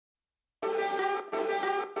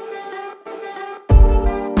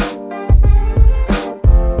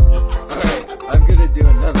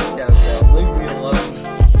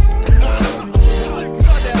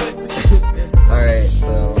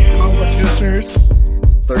starts.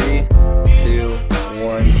 3, 2,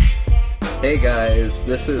 1. Hey guys,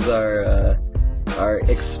 this is our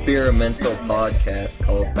experimental podcast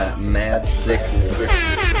called That Mad Sickness.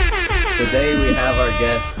 Today we have our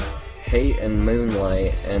guests Hate and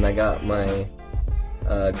Moonlight, and I got my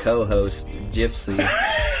co-host Gypsy.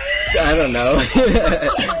 I don't know.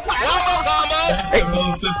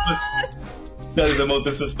 That is the most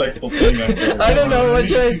disrespectful thing I've ever I don't know. What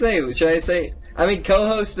should I say? Should I say? I mean,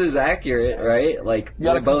 co-host is accurate, right? Like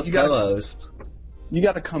we're both co-hosts. You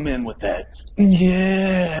got to come in with that.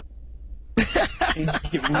 Yeah.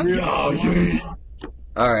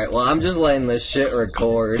 All right. Well, I'm just letting this shit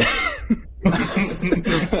record.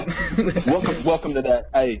 Welcome to that.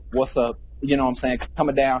 Hey, what's up? You know what I'm saying?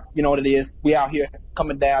 Coming down. You know what it is? We out here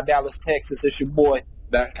coming down, Dallas, Texas. It's your boy.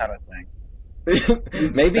 That kind of thing.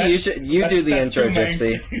 Maybe you do the intro,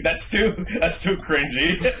 Gypsy. That's too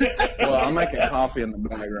cringy. Well, I'm making coffee in the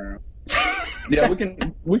background. Yeah,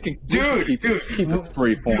 we can keep it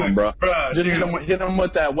free form, bro. Just hit them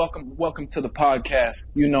with that. Welcome to the podcast.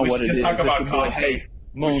 You know what it is. Just talk about coffee.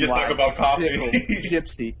 Moonlight, just talk about coffee. Pickle,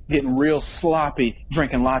 Gypsy, getting real sloppy,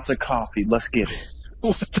 drinking lots of coffee. Let's get it.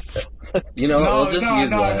 You know, we'll just use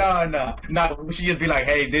that. No. We should just be like,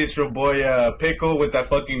 hey, this your boy Pickle with that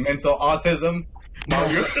fucking mental autism. Your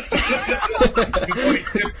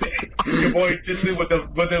boy Gypsy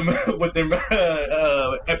with them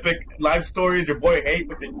epic life stories. Your boy Hate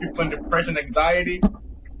with the depression, anxiety.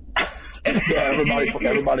 Yeah,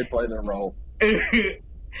 everybody play their role.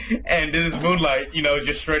 And this is Moonlight,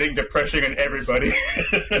 just shredding depression in everybody.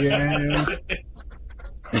 Yeah.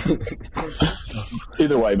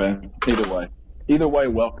 Either way, man. Either way,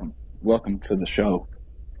 welcome to the show.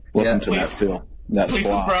 Welcome to that feel. Please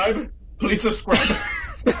subscribe. Please subscribe.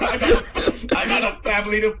 I got a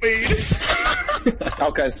family to feed.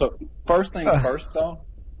 Okay, so first things first, though.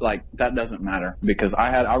 Like, that doesn't matter because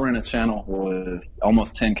I ran a channel with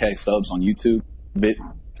almost 10K subs on YouTube,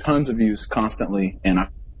 tons of views constantly, and I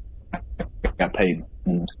got paid.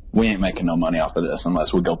 And we ain't making no money off of this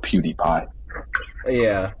unless we go PewDiePie.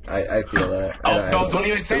 Yeah, I feel that.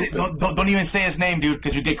 Don't even say his name, dude,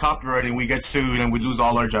 because you get copyrighted and we get sued and we lose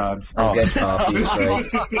all our jobs. Get coffee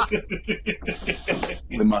straight.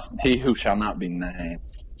 He who shall not be named.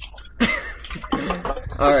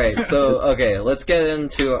 All right, so let's get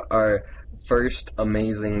into our first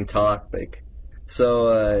amazing topic.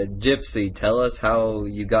 So, Gypsy, tell us how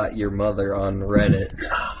you got your mother on Reddit.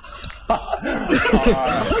 I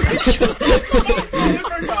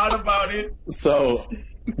forgot about it. So,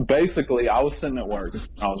 basically, I was sitting at work.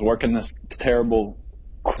 I was working this terrible,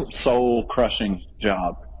 soul-crushing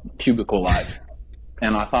job, cubicle life.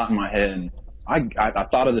 And I thought in my head, I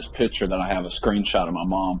thought of this picture that I have a screenshot of my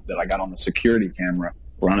mom that I got on the security camera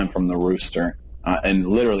running from the rooster. And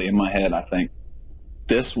literally in my head, I think,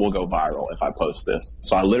 this will go viral if I post this.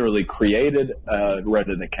 So I literally created a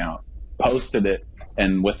Reddit account, posted it,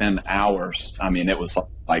 and within hours, I mean, it was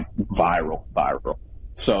like viral.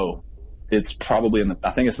 So it's probably I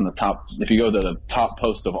think it's in the top, if you go to the top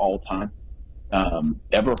post of all time,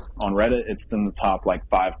 ever on Reddit, it's in the top like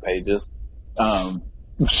 5 pages.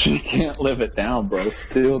 She can't live it down, bro,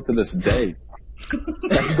 still to this day.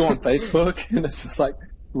 Like, you go on Facebook and it's just like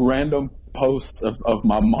random posts of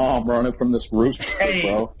my mom running from this rooster,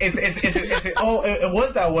 bro. It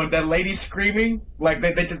was that one, that lady screaming, like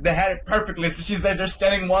they had it perfectly. So she's like, they're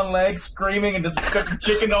standing one leg screaming and just cooking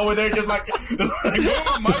chicken over there, just like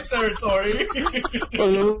my territory.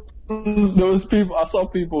 Those people, I saw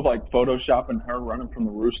people like photoshopping her running from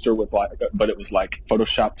the rooster with but it was like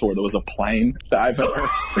photoshopped to where there was a plane diving her.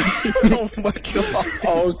 Oh my god!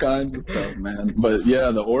 All kinds of stuff, man. But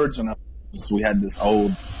yeah, the origin of we had this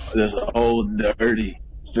old, dirty,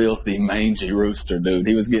 filthy, mangy rooster, dude.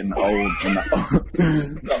 He was getting old, and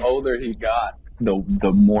the older he got,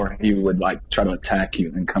 the more he would like try to attack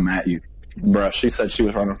you and come at you. Bruh, she said she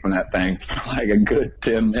was running from that thing for like a good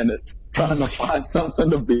 10 minutes, trying to find something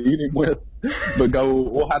to beat him with. But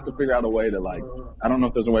we'll have to figure out a way to I don't know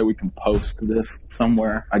if there's a way we can post this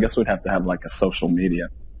somewhere. I guess we'd have to have like a social media.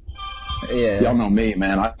 Yeah. Y'all know me,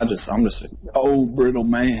 man. I'm just an old, brittle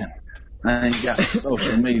man. I ain't got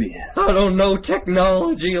social media. I don't know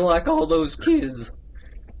technology like all those kids.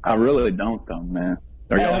 I really don't, though, man.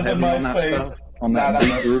 Are y'all heavy on that stuff? On that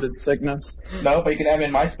deep-rooted sickness? No, but you can have it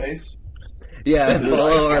in MySpace. Yeah,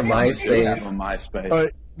 follow our MySpace. On MySpace. All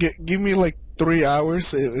right, give me like 3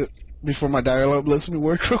 hours before my dial-up lets me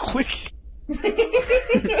work real quick.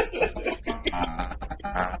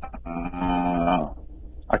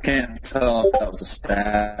 I can't tell if that was a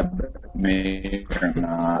stab at me or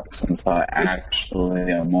not, since I actually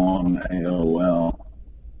am on AOL.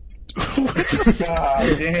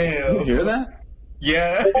 God damn. You hear that?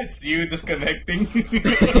 Yeah, it's you disconnecting.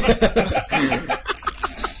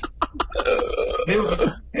 This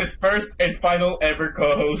was his first and final ever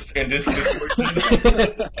co-host in this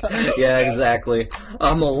Discord. Yeah, exactly.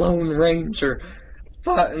 I'm a Lone Ranger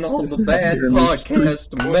fighting all the bad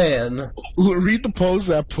podcast men. Read the post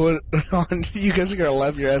I put on. You guys are gonna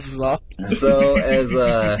laugh your asses off. So, as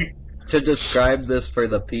to describe this for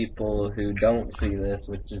the people who don't see this,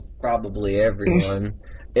 which is probably everyone,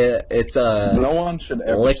 it's a No one should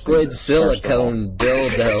ever liquid see this, first of all. silicone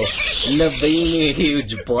dildo, Navini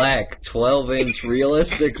huge black 12-inch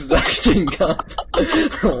realistic suction cup,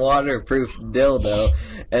 waterproof dildo.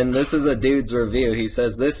 And this is a dude's review. He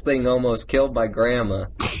says, this thing almost killed my grandma.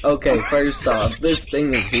 Okay, first off, this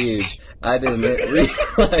thing is huge. I didn't realize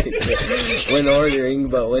it when ordering,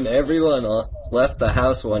 but when everyone left the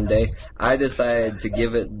house one day, I decided to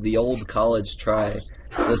give it the old college try.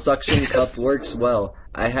 The suction cup works well.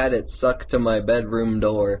 I had it sucked to my bedroom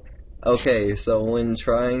door. Okay, so when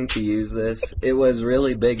trying to use this, it was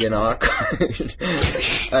really big and awkward.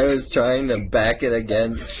 I was trying to back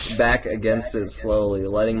against it slowly,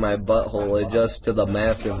 letting my butthole adjust to the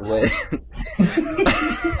massive width.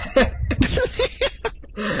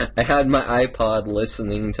 I had my iPod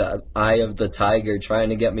listening to Eye of the Tiger, trying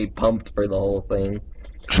to get me pumped for the whole thing.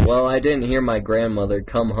 Well, I didn't hear my grandmother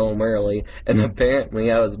come home early, and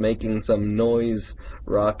apparently I was making some noise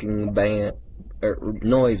rocking back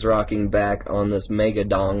on this mega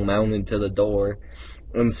dong mounted to the door,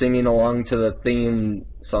 and singing along to the theme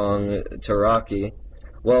song to Rocky.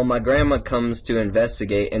 Well, my grandma comes to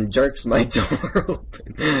investigate and jerks my door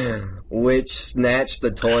open, which snatched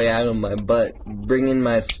the toy out of my butt, bringing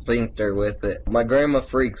my sphincter with it. My grandma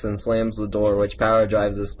freaks and slams the door, which power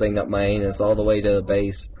drives this thing up my anus all the way to the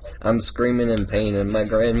base. I'm screaming in pain, and my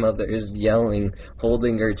grandmother is yelling,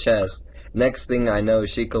 holding her chest. Next thing I know,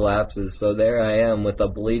 she collapses, so there I am with a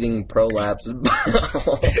bleeding prolapse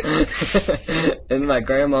butthole and my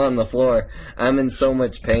grandma on the floor. I'm in so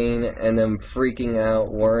much pain and am freaking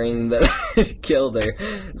out, worrying that I killed her.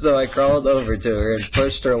 So I crawled over to her and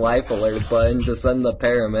pushed her life alert button to send the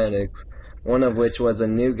paramedics, one of which was a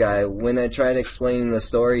new guy. When I tried explaining the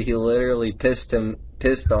story, he literally pissed on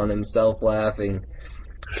himself laughing.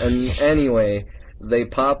 And anyway, they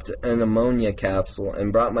popped an ammonia capsule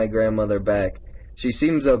and brought my grandmother back. She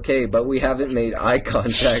seems okay, but we haven't made eye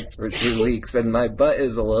contact for 2 weeks, and my butt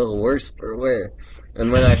is a little worse for wear.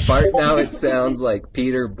 And when I fart now, it sounds like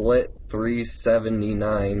Peter Blitt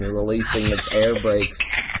 379 releasing its air brakes.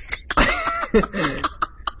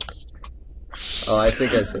 Oh, I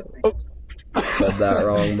think I said that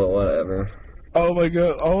wrong, but whatever. Oh my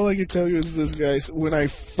god, all I can tell you is this, guys. When I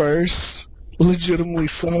first legitimately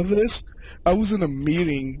saw this, I was in a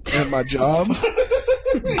meeting at my job.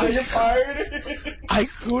 Are you fired? I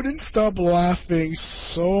couldn't stop laughing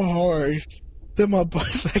so hard that my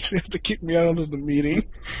boss actually had to kick me out of the meeting.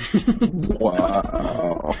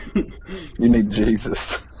 Wow. You need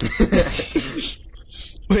Jesus.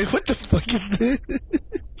 Wait, what the fuck is this?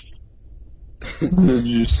 Did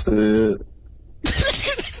you see it?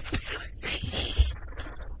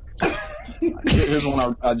 Here's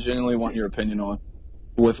one I genuinely want your opinion on.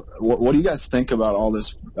 With what do you guys think about all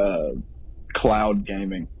this cloud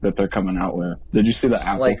gaming that they're coming out with? Did you see the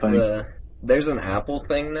Apple thing? There's an Apple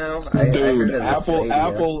thing now? I heard Dude, of this idea.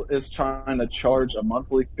 Apple is trying to charge a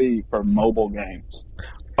monthly fee for mobile games.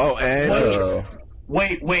 Oh, and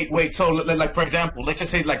Wait. So, like, for example, let's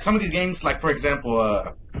just say, like, some of these games, like, for example,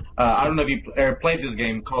 I don't know if you ever played this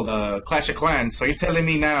game called Clash of Clans. So you're telling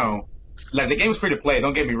me now, like, the game's free to play,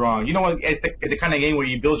 don't get me wrong. You know what? It's the kind of game where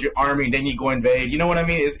you build your army, then you go invade. You know what I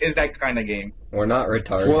mean? It's that kind of game. We're not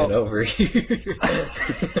retarded over here.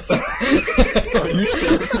 Are you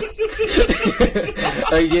sure?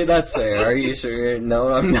 Yeah, that's fair. Are you sure?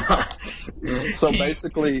 No, I'm not. So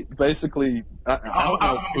basically, I don't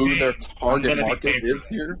know who their target market is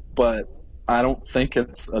here, but I don't think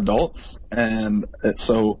it's adults, and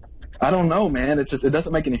so I don't know, man. It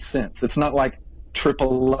doesn't make any sense. It's not like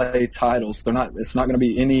AAA titles. It's not going to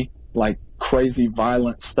be any like crazy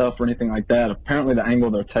violent stuff or anything like that. Apparently, the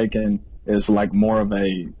angle they're taking is like more of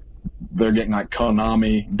they're getting like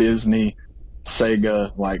Konami, Disney,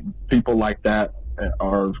 Sega, like people like that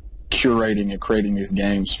are curating and creating these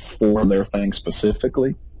games for their thing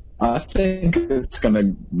specifically. I think it's going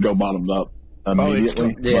to go bottoms up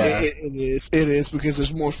immediately. It is because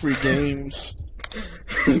there's more free games.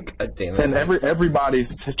 God damn it. And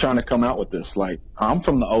everybody's trying to come out with this. Like, I'm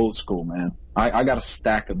from the old school, man. I got a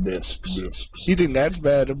stack of discs. You think that's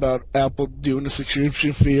bad about Apple doing a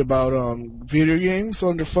subscription fee about video games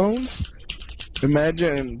on their phones?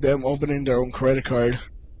 Imagine them opening their own credit card.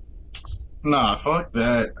 Nah, fuck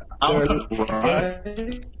that.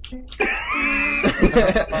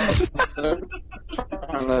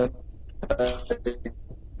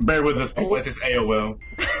 Bear with us, people. It's just AOL.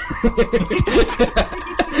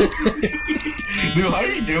 Dude, how are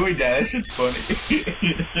you doing that? That shit's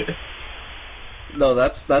funny. No,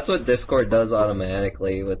 that's what Discord does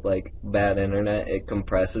automatically with like bad internet. It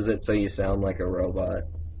compresses it so you sound like a robot.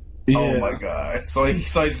 Yeah. Oh my god. So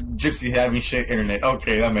he's Gypsy having shit internet.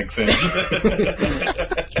 Okay, that makes sense.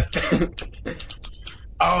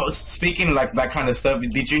 Oh, speaking of like that kind of stuff,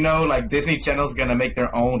 did you know like Disney Channel's gonna make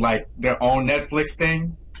their own Netflix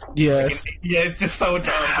thing? Yes. Yeah, it's just so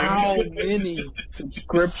dumb. How many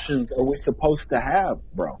subscriptions are we supposed to have,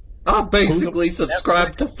 bro? I basically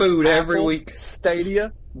subscribe to food every Apple, week.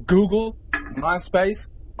 Stadia, Google,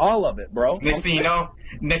 MySpace, all of it, bro. Next thing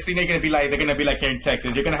they're gonna be like here in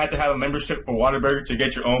Texas, you're gonna have to have a membership for Whataburger to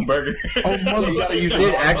get your own burger. Oh, mother, you gotta use Dude,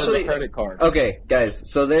 your actually- credit card. Okay, guys,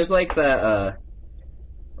 so there's like that,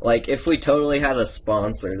 like if we totally had a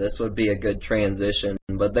sponsor, this would be a good transition,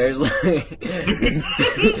 but there's like,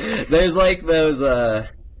 there's like those,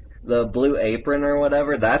 the Blue Apron or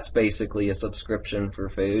whatever, that's basically a subscription for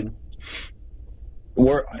food.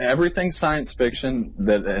 Everything science fiction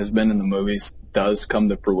that has been in the movies does come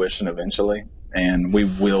to fruition eventually, and we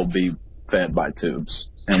will be fed by tubes,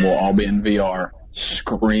 and we'll all be in VR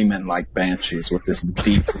screaming like banshees with this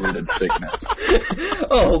deep-rooted sickness.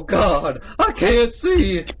 Oh God, I can't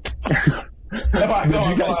see. Did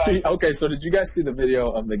you guys see? Okay, so did you guys see the video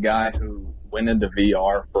of the guy who went into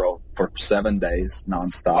VR for 7 days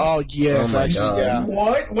nonstop? Oh yes, Oh my actually, God. yeah.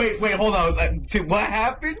 What? Wait, hold on. What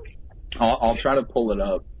happened? I'll try to pull it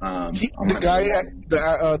up.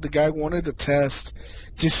 The guy wanted to test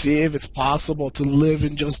to see if it's possible to live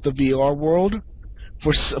in just the VR world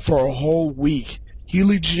for a whole week. He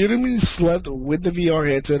legitimately slept with the VR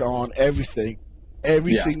headset on, every single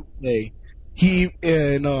day.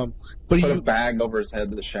 But Put he, a bag over his head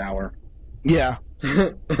to the shower. yeah.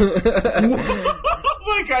 Oh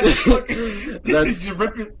my god! That's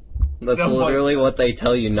literally what they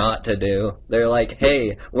tell you not to do. They're like,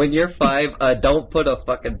 hey, when you're 5, don't put a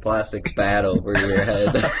fucking plastic bat over your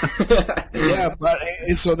head. Yeah, but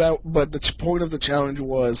the point of the challenge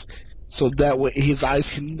was so that way his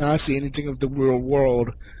eyes cannot see anything of the real world.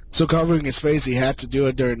 So covering his face, he had to do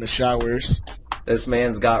it during the showers. This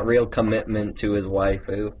man's got real commitment to his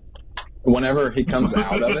waifu. Whenever he comes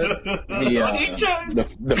out of it,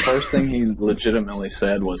 the first thing he legitimately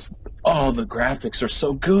said was, "Oh, the graphics are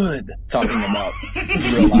so good." Talking about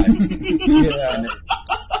real life. Yeah.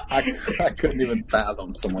 I couldn't even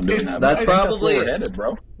fathom someone doing that. That's but I think probably- that's where we're headed,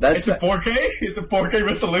 bro. That's It's a 4K. It's a 4K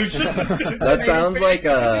resolution. that sounds like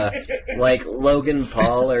Logan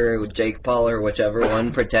Paul or Jake Paul or whichever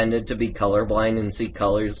one pretended to be colorblind and see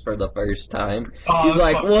colors for the first time. He's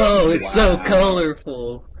like, "Whoa, it's so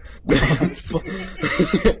colorful."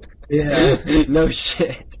 Yeah. No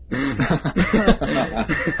shit.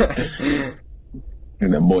 And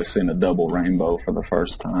that boy seen a double rainbow for the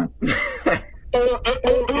first time. Leave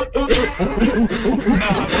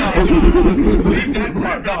that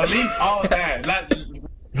part. No, leave all of that.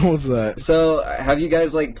 What was that? So, have you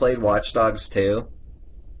guys played Watch Dogs 2?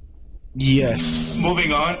 Yes.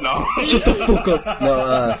 Moving on. No. Shut the fuck up.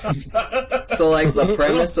 No, so the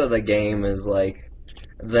premise of the game is that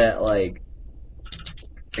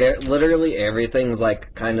literally everything's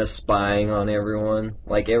kind of spying on everyone.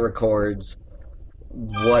 It records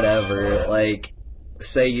whatever.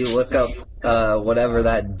 Say you look up whatever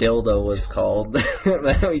that dildo was called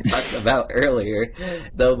that we talked about earlier,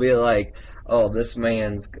 they'll be like, "Oh, this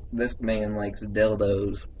man likes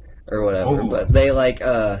dildos," or whatever. Oh. But they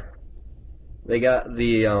they got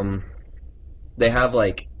the they have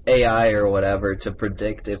AI or whatever to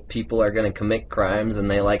predict if people are going to commit crimes, and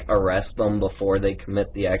they arrest them before they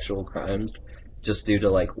commit the actual crimes, just due to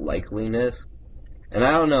likeliness. And I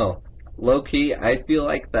don't know, low key, I feel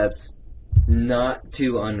like that's not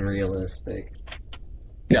too unrealistic.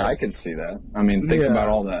 Yeah, I can see that. I mean, think Yeah. about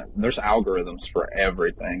all that. There's algorithms for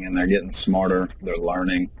everything, and they're getting smarter. They're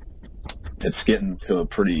learning. It's getting to a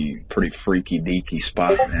pretty freaky deaky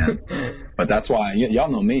spot, man. But that's why y'all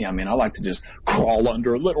know me. I mean, I like to just crawl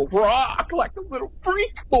under a little rock like a little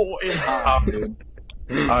freak boy. Dude.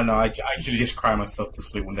 Oh no, I actually just cry myself to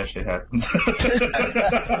sleep when that shit happens.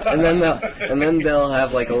 And then they'll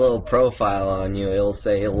have a little profile on you. It'll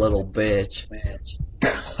say "little bitch."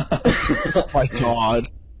 Oh my God.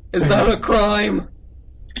 Is that a crime?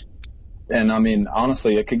 And I mean,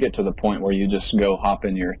 honestly, it could get to the point where you just go hop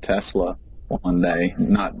in your Tesla one day,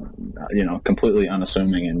 not completely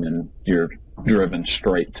unassuming, and then you're driven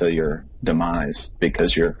straight to your demise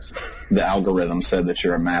because the algorithm said that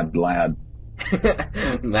you're a mad lad.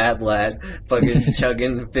 Mad lad, fucking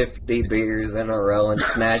chugging 50 beers in a row and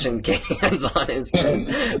smashing cans on his head.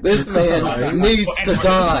 This man needs to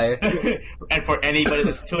die. And for anybody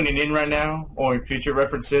that's tuning in right now or in future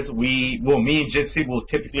references, me and Gypsy will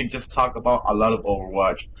typically just talk about a lot of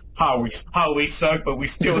Overwatch. How we suck, but we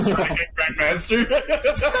still try to get Grandmaster.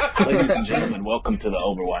 Ladies and gentlemen, welcome to the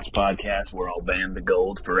Overwatch podcast. We're all banned to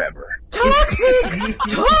gold forever. Toxic!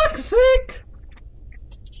 Toxic!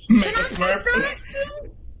 Make a Smurf.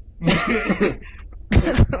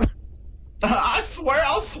 I swear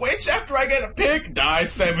I'll switch after I get a pick. Die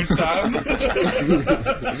 7 times.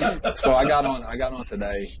 So I got on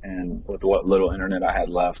today, and with what little internet I had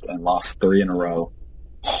left, and lost 3 in a row.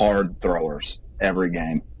 Hard throwers every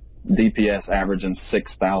game. DPS averaging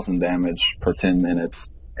 6,000 damage per 10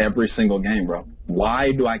 minutes every single game, bro.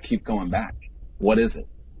 Why do I keep going back? What is it?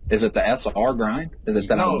 Is it the SR grind? Is it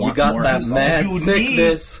that I want you got more that SR? mad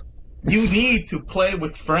sickness. You need to play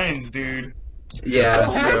with friends, dude. Yeah.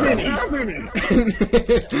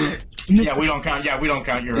 Yeah, we don't count. You're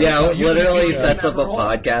right. Yeah, literally sets up a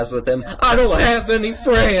podcast with him. I don't have any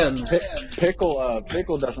friends.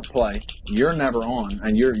 Pickle doesn't play. You're never on,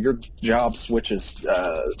 and your job switches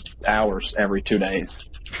hours every 2 days.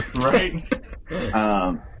 Right.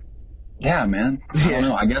 Yeah, man. I don't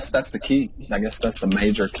know. I guess that's the key. I guess that's the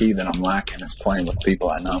major key that I'm lacking is playing with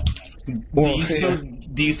people I know.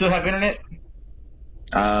 Do you still have internet?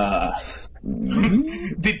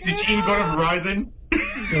 Did you even go to Verizon?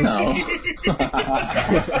 No.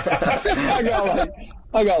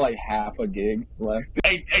 I got like half a gig left.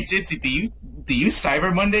 Hey, Gypsy, do you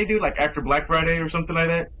Cyber Monday, dude? Like after Black Friday or something like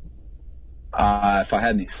that? If I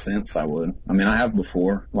had any sense, I would. I mean, I have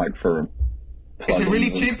before, like for Is it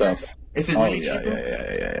really plugins and cheaper? stuff. Is it really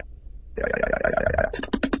cheaper? Yeah.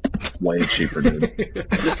 Way cheaper, dude.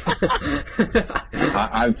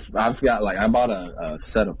 I've got like I bought a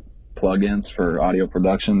set of plugins for audio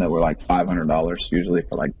production that were like $500, usually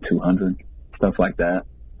for like $200, stuff like that.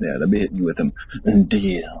 Yeah, they'll be hitting you with them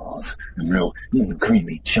deals, them real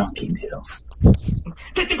creamy, chunky deals.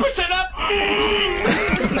 50% up!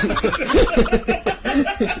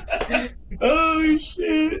 Oh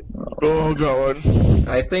shit! Oh god.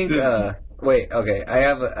 I think. Wait. Okay. I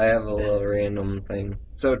have a little random thing.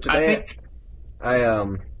 So today,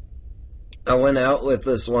 I went out with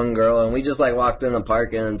this one girl and we just like walked in the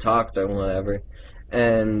park and talked or whatever,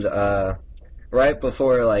 and right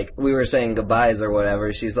before like we were saying goodbyes or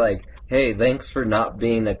whatever, she's like, "Hey, thanks for not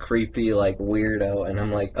being a creepy like weirdo," and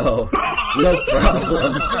I'm like, "Oh, no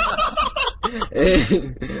problem."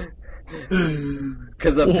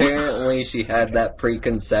 Because apparently she had that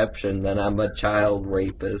preconception that I'm a child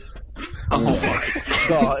rapist. Oh my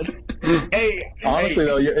god. Hey, honestly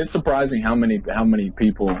though, it's surprising how many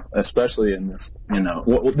people, especially in this,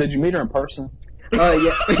 did you meet her in person?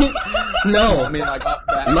 Yeah. No. I mean,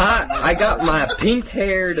 I got my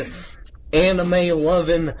pink-haired,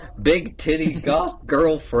 anime-loving, big-titty goth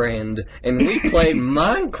girlfriend, and we played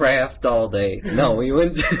Minecraft all day. No, we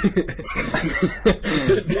went to...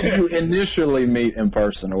 Did you initially meet in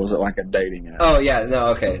person, or was it like a dating app? Oh, yeah, no,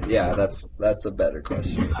 okay. Yeah, that's a better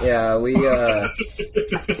question. Yeah, it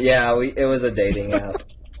was a dating app.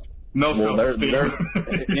 No self-esteem.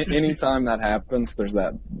 Anytime that happens, there's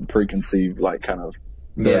that preconceived, like, kind of,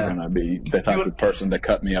 they're gonna be the type of person to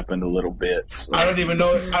cut me up into little bits. I don't even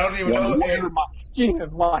know. Wear my skin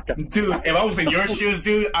like a dude. If I was in your shoes,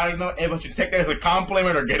 dude, I don't know if I should take that as a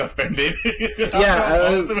compliment or get offended.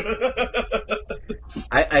 Yeah,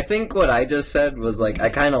 I think what I just said was like I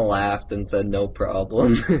kind of laughed and said no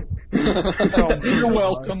problem. You're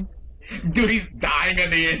welcome. Dude, he's dying on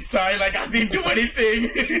the inside. Like I didn't do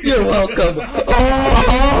anything. You're welcome.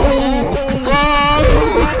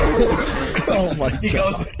 Oh my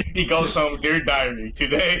god. He goes home, dear diary,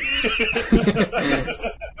 today.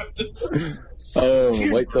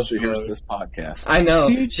 Oh, wait till she hears this podcast. I know.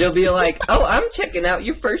 She'll be like, "Oh, I'm checking out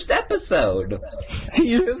your first episode."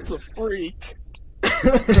 He is a freak.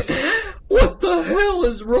 What the hell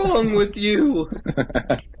is wrong with you?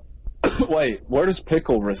 Wait, where does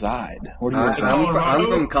Pickle reside? Where do you reside? I'm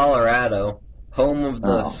from Colorado, home of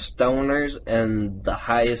the stoners and the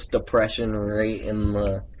highest depression rate in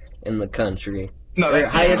the country. No, that's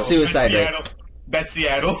highest suicide rate. That's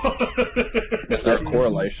Seattle. Is there a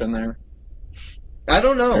correlation there? I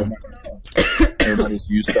don't know. Everybody's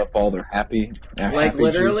used up all their happy. Like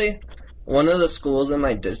literally, one of the schools in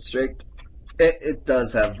my district, it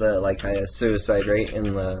does have the like highest suicide rate in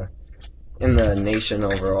the nation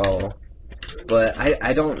overall. But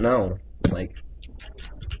I don't know. Like,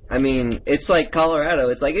 I mean, it's like Colorado.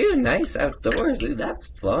 It's like, ooh, nice outdoors. Ooh, that's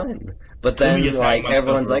fun. But Let me then, just like, hang myself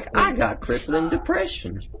everyone's real like, quick. I got crippling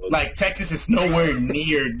depression. Like Texas is nowhere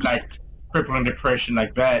near like crippling depression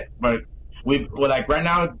like that, but like right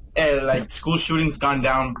now, like school shootings gone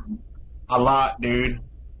down a lot, dude,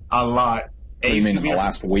 a lot. It You used mean to in be the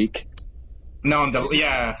last week? no, not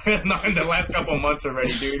in the last couple of months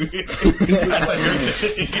already, dude.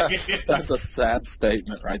 That's a sad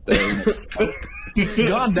statement right there. And it's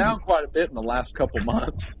gone down quite a bit in the last couple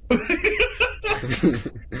months.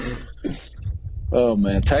 Oh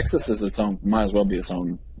man, Texas is its own. Might as well be its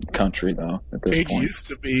own country though. At this It point, used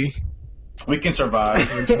to be. We can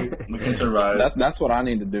survive. We can survive. that's what I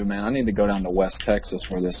need to do, man. I need to go down to West Texas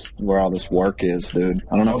where all this work is, dude.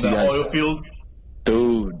 I don't know if you The guys, oil field.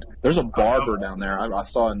 dude. There's a barber down there. I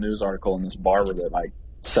saw a news article on this barber that like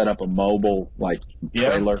set up a mobile like Yeah.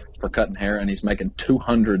 trailer for cutting hair, and he's making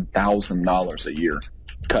 $200,000 a year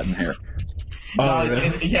cutting hair. Oh, really?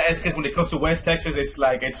 It's because when it comes to West Texas, it's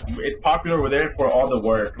like it's popular over there for all the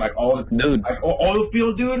work, like all the Dude, like oil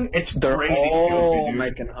field, dude. It's they're crazy all skills, dude.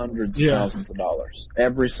 making hundreds Yeah. of thousands of dollars.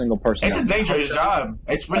 Every single person. It's a down there. dangerous job.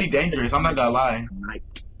 It's really dangerous. I'm not gonna lie.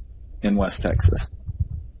 Night in West Texas.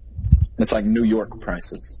 It's like New York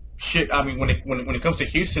prices. Shit, I mean, when it comes to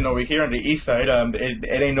Houston over here on the east side, it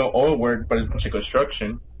ain't no oil work, but it's a bunch of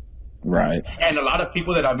construction. Right. And a lot of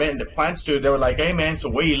people that I met in the plants too, they were like, "Hey man, so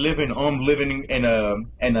where you living? Oh, I'm living in a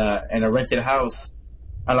rented house."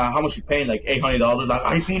 I'm like, "How much you paying? Like $800?" Like,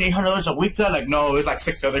 "Are you paying $800 a week for that?" Like, no, it's like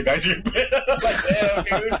 6 other guys you're paying. Like, damn,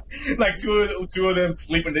 dude. Like two of them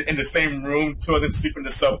sleep in the same room, 2 of them sleep in the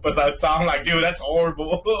sofas outside. I'm like, dude, that's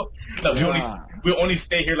horrible. Like, we only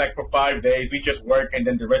stay here like for 5 days. We just work, and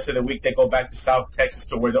then the rest of the week they go back to South Texas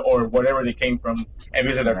to or wherever they came from and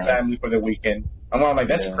visit their Right. family for the weekend. I'm like,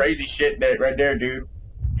 that's Yeah. crazy shit right there, dude.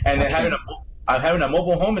 And then having a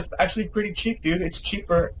mobile home is actually pretty cheap, dude. It's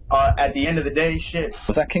cheaper at the end of the day. Shit.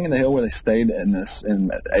 Was that King of the Hill where they stayed in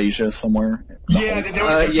Asia somewhere? Yeah, they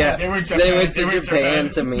were. Yeah, they were in they went to They were in Japan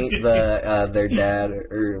to meet their dad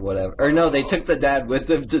or whatever. Or no, they took the dad with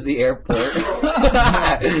them to the airport.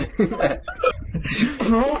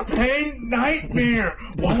 Propane nightmare.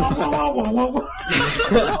 Whoa, whoa, whoa, whoa, whoa.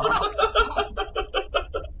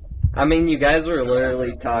 I mean, you guys were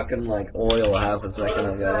literally talking like oil half a second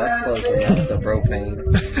ago. That's close enough to propane.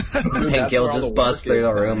 Dude, Hank that's Gill where all just the busts work through is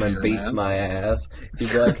the down room and here, beats man. my ass.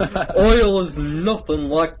 He's like, oil is nothing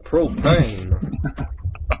like propane.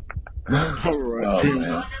 All right. Oh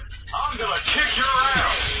man. I'm gonna kick your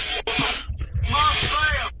ass. My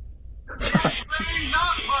Sam.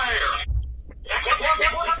 Not fair.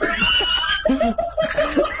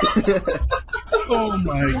 Oh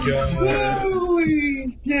my god.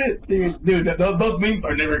 Holy shit, dude! Those memes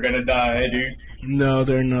are never gonna die, dude. No,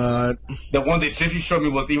 they're not. The one that Jeffy showed me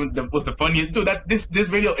was the funniest. Dude, this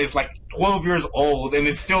video is like 12 years old, and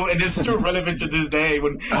it's still relevant to this day.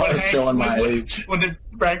 When I was showing my age. When they're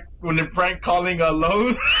prank calling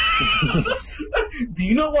Lowe's. Do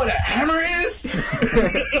you know what a hammer is?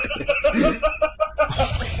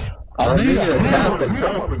 I mean, it's happened.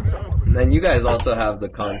 And then you guys also have the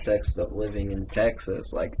context of living in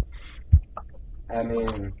Texas. Like, I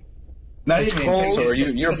mean, Not It's even cold. Texas, So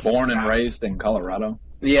you're it's- born and raised in Colorado?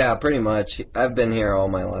 yeah, pretty much. I've been here all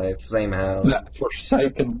my life. Same house. That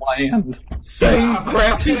forsaken land. Same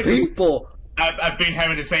crappy people. I've been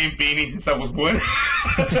having the same beanie since I was one.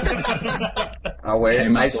 I wear.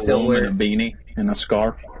 Came I out the still womb wear. in a beanie and a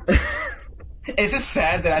scarf. Is it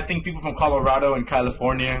sad that I think people from Colorado and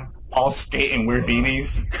California all skate and wear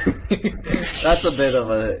beanies? That's a bit of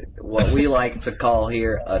what we like to call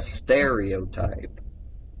here a stereotype.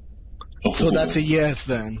 So that's a yes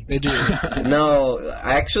then. They do. No,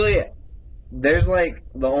 actually, there's like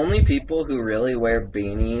the only people who really wear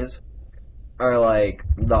beanies are like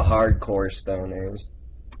the hardcore stoners.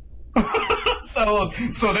 So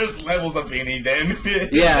there's levels of beanies then.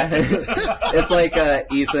 Yeah, it's like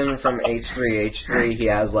Ethan from H3H3. He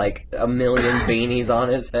has like 1 million beanies on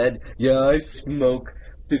his head. Yeah, I smoke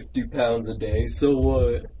 50 pounds a day. So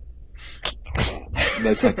what?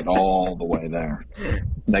 They took it all the way there.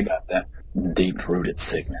 They got that deep-rooted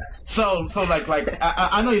sickness. So like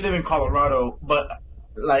I know you live in Colorado, but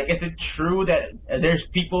like, is it true that there's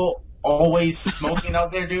people always smoking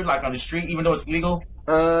out there, dude? Like on the street, even though it's legal?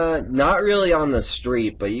 Not really on the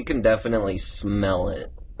street, but you can definitely smell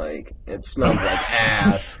it. Like, it smells like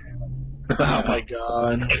ass. Oh my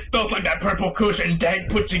god. It smells like that purple kush and dank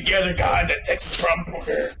put together, God. That Texas prom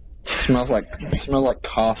poker. It smells like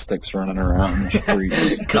caustics running around in the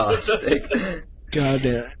streets. Caustic. God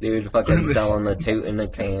damn. Dude, fucking selling the toot in a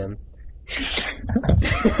can.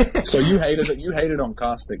 So you hated on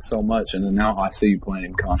Caustic so much, and then now I see you playing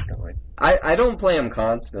him constantly. I don't play him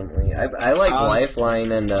constantly. I like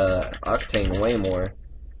Lifeline and Octane way more.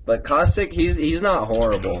 But Caustic, he's not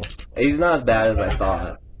horrible. He's not as bad as I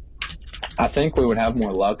thought. I think we would have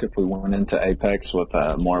more luck if we went into Apex with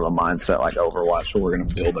more of a mindset like Overwatch, where we're going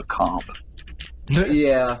to build a comp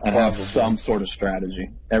Yeah, and have some sort of strategy.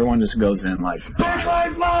 Everyone just goes in like,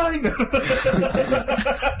 Lifeline!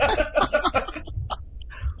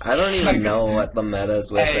 I don't even know what the meta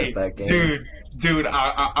is with Hey, that game. dude,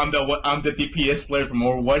 I'm the DPS player from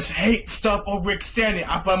Overwatch. Hey, stop overextending.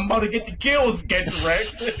 I'm about to get the kills. Get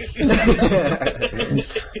wrecked.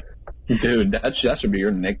 dude, that should be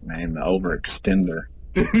your nickname, the Overextender.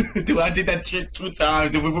 Dude, I did that shit 2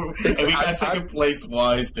 times, dude. And we got second place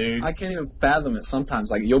twice, dude. I can't even fathom it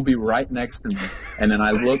sometimes. Like, you'll be right next to me, and then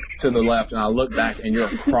I look to the left, and I look back, and you're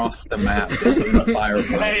across the map in the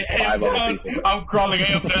firefight. Hey, I'm down. I'm crawling.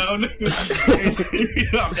 Hey, I'm down.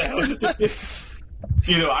 I'm down.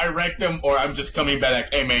 Either I wrecked them, or I'm just coming back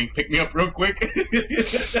like, hey, man, pick me up real quick.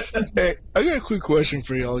 Hey, I got a quick question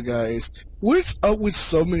for y'all guys. What's up with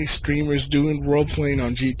so many streamers doing role playing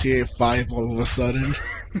on GTA 5 all of a sudden?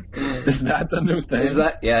 Is that the new thing? Is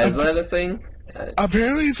that a thing?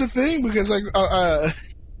 Apparently, it's a thing because like I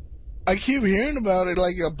keep hearing about it.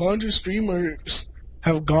 Like a bunch of streamers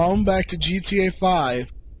have gone back to GTA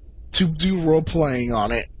 5 to do role playing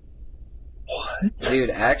on it. What? Dude,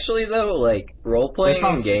 actually though, like role playing in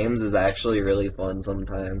sounds- games is actually really fun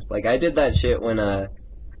sometimes. Like I did that shit when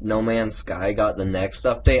No Man's Sky got the next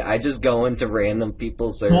update. I just go into random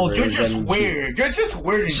people's servers. Well, you're just and weird. You're just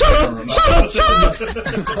weird. Shut up!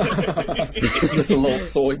 Just a little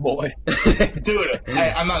soy boy. Dude,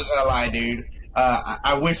 I'm not gonna lie, dude.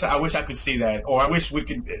 I wish I could see that, or I wish we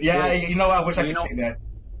could. Yeah, you know, I wish I could see that.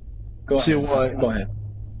 Go See ahead. what? Go ahead.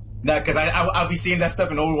 Nah, because I'll be seeing that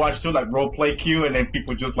stuff in Overwatch too, like role play queue, and then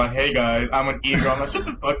people just like, hey guys, I'm an eager. I'm like, shut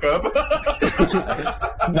the fuck up.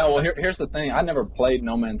 No, well, here's the thing. I never played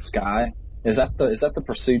No Man's Sky. Is that the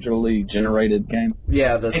procedurally generated game?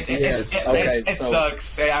 yeah, It Okay, so-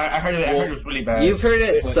 sucks. I heard it. I heard it was really bad. you've heard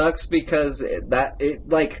it sucks because it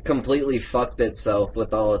like completely fucked itself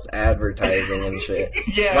with all its advertising and shit.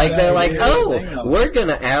 Yeah. Like they're like, here's the oh, thing, though. we're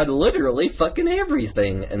gonna add literally fucking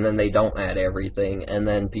everything, and then they don't add everything, and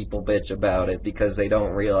then people bitch about it because they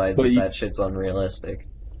don't realize But that shit's unrealistic.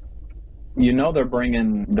 You know they're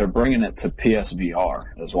bringing it to PSVR.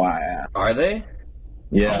 Is why I asked. Are they?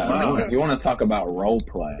 Yeah, Oh, wow. you want to talk about role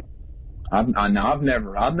play? I've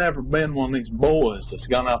never been one of these boys that's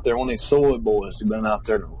gone out there, one of these soy boys who've been out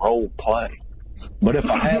there to role play. But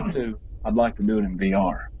if I had to, I'd like to do it in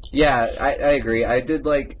VR. Yeah, I agree. I did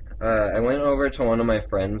like I went over to one of my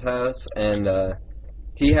friend's house and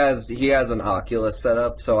he has an Oculus set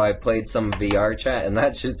up, so I played some VR chat and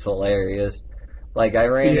that shit's hilarious. Like I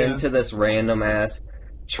ran Yeah. into this random ass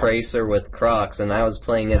Tracer with Crocs and I was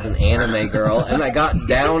playing as an anime girl and I got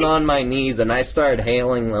down on my knees and I started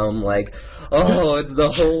hailing them like, "Oh, it's the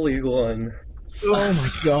Holy One." Oh my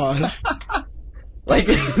god. Like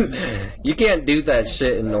you can't do that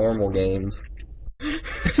shit in normal games.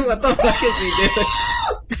 What the fuck is he doing?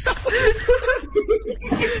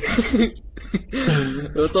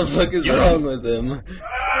 What the fuck is wrong with him?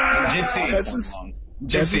 Gypsy. That's his,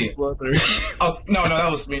 that's his Gypsy. brother. Oh no,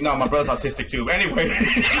 that was me. No, my brother's autistic too. Anyway.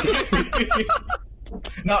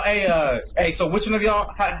 No, hey. So which one of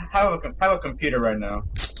y'all have a computer right now?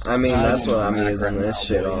 I mean, that's what I'm Mac using right this now,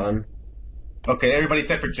 shit boy. on. Okay, everybody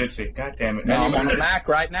except for Gypsy. God damn it. No, I'm on Anyway. a Mac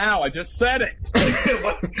right now. I just said it.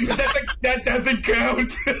 What? That doesn't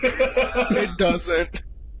count. It doesn't.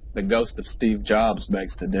 The ghost of Steve Jobs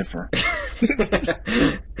begs to differ.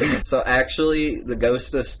 So actually, the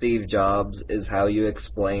ghost of Steve Jobs is how you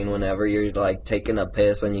explain whenever you're like taking a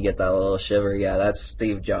piss and you get that little shiver. Yeah, that's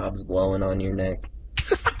Steve Jobs blowing on your neck.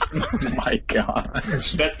 My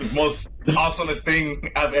gosh. That's the most awesomest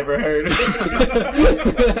thing I've ever heard.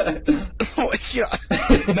 Oh my god.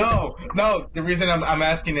 No. The reason I'm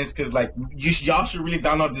asking is because like y'all should really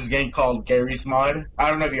download this game called Gary's Mod. I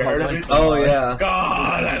don't know if you heard of it. Oh yeah.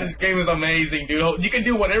 God, this game is amazing, dude. You can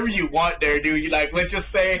do whatever you want there, dude. You like, let's just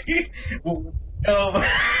say, like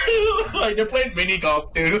they're playing mini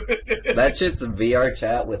golf, dude. That shit's VR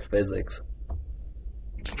chat with physics.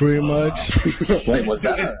 Pretty much. Wait, was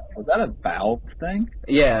that a Valve thing?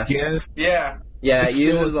 Yeah. Yes. Yeah. Yeah, it It's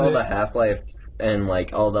still uses all there. the Half-Life and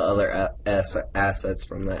like all the other assets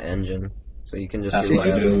from that engine, so you can just That's do my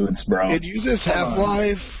whatever. dudes, bro. It uses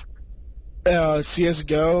Half-Life,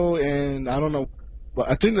 CS:GO, and I don't know. But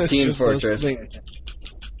I think that's Team just those Fortress. things.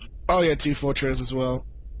 Oh yeah, Team Fortress as well.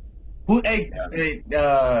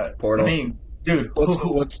 Portal. I mean, dude,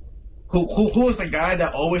 What's who was the guy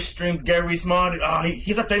that always streamed Gary's mod? Oh,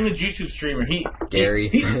 he's a famous YouTube streamer. Gary.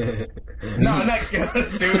 No, not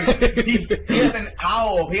dude. He has an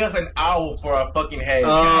owl. He has an owl for a fucking head.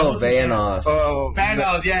 Oh, Vanoss.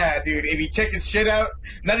 Vanoss, yeah, dude. If you check his shit out,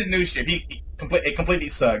 not his new shit. It completely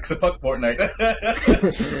sucks. So fuck Fortnite.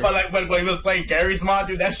 But like when he was playing Gary's mod,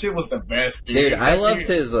 dude, that shit was the best, dude. Dude, I loved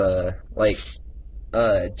his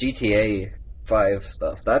GTA 5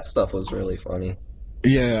 stuff. That stuff was really funny.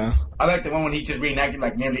 Yeah. I like the one when he just reenacted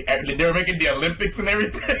like nearly they were making the Olympics and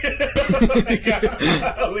everything.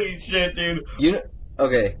 Holy shit, dude. You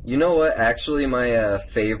know what? Actually, my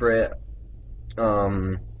favorite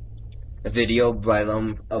video by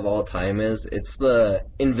them of all time is it's the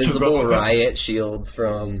invisible riot shields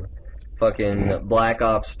from fucking Black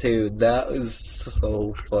Ops 2. That was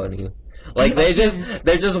so funny. Like they're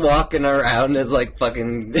just walking around as like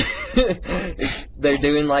fucking they're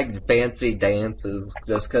doing like fancy dances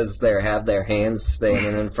just because they have their hands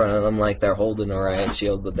standing in front of them like they're holding a riot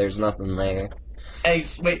shield, but there's nothing there. Hey,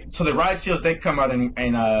 wait. So the riot shields they come out in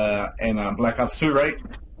Black Ops 2, right?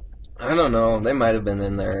 I don't know. They might have been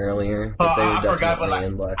in there earlier, but they were I forgot, but definitely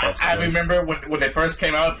in Black Ops 2. I remember when they first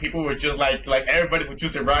came out, people were just like everybody would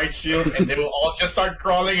use the riot shield, and they would all just start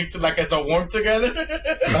crawling into like as a warm together.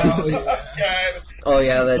 Oh, yeah. Oh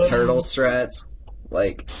yeah, the turtle strats.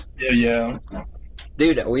 Like, Yeah.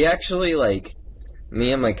 dude, we actually like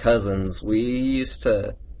me and my cousins. We used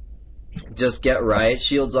to just get riot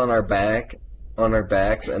shields on our backs,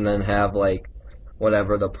 and then have like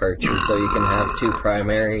whatever the perk is, so you can have 2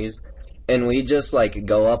 primaries. And we just like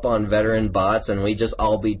go up on veteran bots, and we just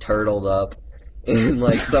all be turtled up in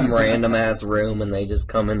like some random ass room, and they just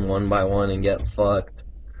come in one by one and get fucked.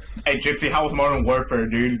 Hey, Gypsy, how was Modern Warfare,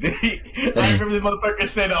 dude? I remember this motherfucker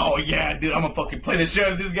said, "Oh yeah, dude, I'm gonna fucking play the shit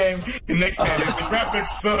out of this game." The next time, the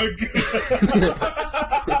graphics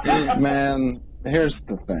suck. Man, here's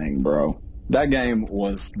the thing, bro. That game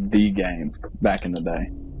was the game back in the day.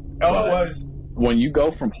 Oh, it was. When you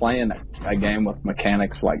go from playing a game with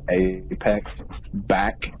mechanics like Apex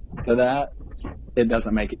back to that, it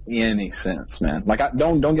doesn't make any sense, man. Like,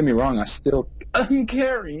 don't get me wrong, I'm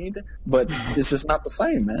carried, but it's just not the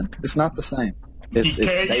same, man. It's not the same.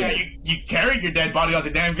 You carried your dead body on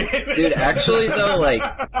the damn game. Dude, actually though, like,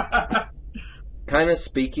 kind of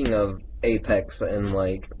speaking of Apex and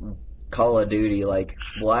like Call of Duty, like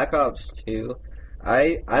Black Ops 2,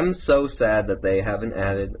 I'm so sad that they haven't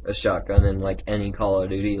added a shotgun in like any Call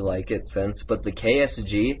of Duty like it since. But the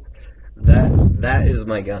KSG, that is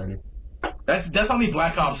my gun. That's only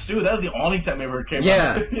Black Ops 2. That's the only time it ever came out.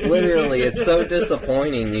 Yeah, literally, it's so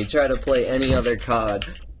disappointing. You try to play any other COD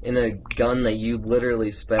in a gun that you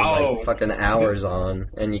literally spend like fucking hours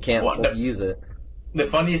on, and you can't use it. The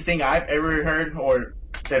funniest thing I've ever heard, or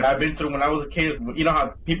that I've been through when I was a kid, you know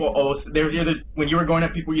how people always, there's either, when you were growing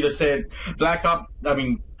up, people either said Call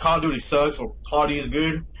of Duty sucks or Call of Duty is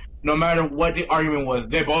good. No matter what the argument was,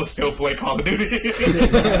 they both still play Call of Duty. Like,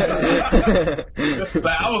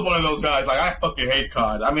 I was one of those guys. Like, I fucking hate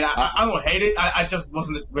COD. I mean, I don't hate it. I just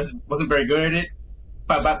wasn't very good at it.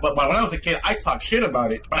 But when I was a kid, I talked shit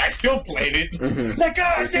about it, but I still played it. Mm-hmm. Like,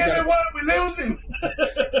 God damn it, why are we losing?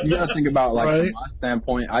 You gotta think about, like, Right. from my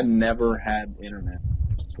standpoint, I never had internet.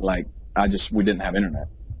 Like, we didn't have internet.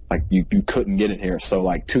 Like, you couldn't get it here. So,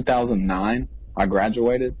 like, 2009, I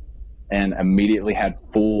graduated and immediately had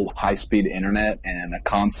full high-speed internet and a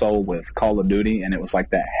console with Call of Duty, and it was like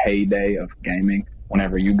that heyday of gaming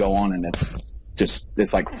whenever you go on and it's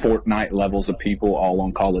like Fortnite levels of people all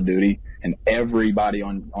on Call of Duty, and everybody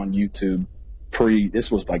on YouTube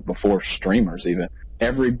this was like before streamers even,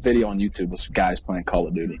 every video on YouTube was guys playing Call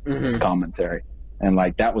of Duty. Mhm. It's commentary. And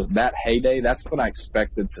like that heyday, that's what I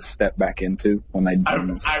expected to step back into when they did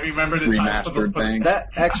this I remember the times remastered thing.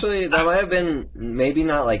 That might have been maybe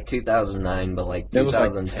not like 2009, but like It was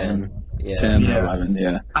like 2010. Yeah. 10, Yeah. 11,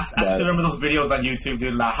 yeah. I still remember those videos on YouTube,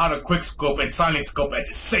 dude, like how to quick scope and silent scope at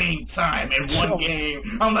the same time in one game.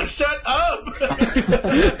 I'm like, shut up!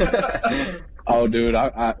 Oh, dude,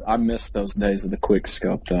 I miss those days of the quick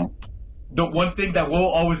scope, though. The one thing that will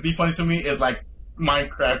always be funny to me is like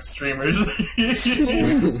Minecraft streamers.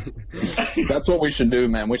 That's what we should do,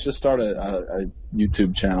 man. We should start a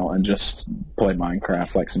YouTube channel and just play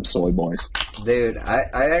Minecraft like some soy boys. Dude, I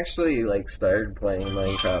actually like started playing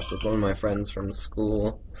Minecraft with one of my friends from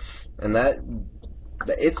school, and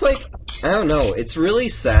it's like, I don't know, it's really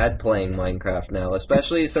sad playing Minecraft now,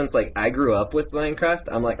 especially since like I grew up with Minecraft.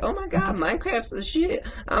 I'm like, oh my god, Minecraft's the shit.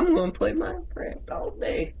 I'm gonna play Minecraft all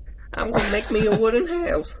day. I'm gonna make me a wooden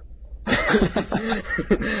house.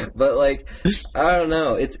 But like, I don't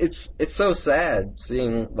know. It's so sad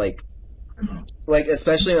seeing like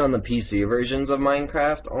especially on the PC versions of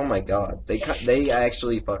Minecraft. Oh my god, they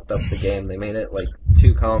actually fucked up the game. They made it like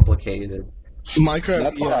too complicated. Minecraft.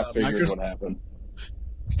 That's what I figured Minecraft, would happen.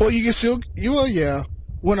 well, you can still. Yeah.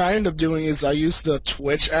 What I end up doing is I use the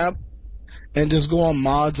Twitch app and just go on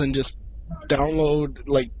mods and just download,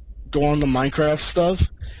 like, go on the Minecraft stuff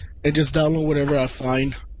and just download whatever I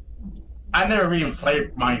find. I never even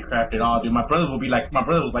played Minecraft at all, dude. My brother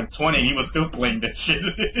was like 20 and he was still playing that shit.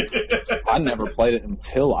 I never played it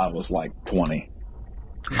until I was like 20.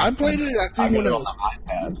 I played it, I I think, got when it it on was.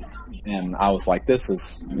 the iPad, and I was like, "This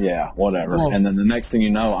is whatever." Well- and then the next thing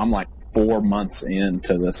you know, I'm like 4 months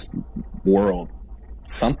into this world.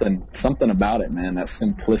 Something about it, man. That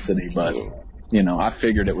simplicity, but you know, I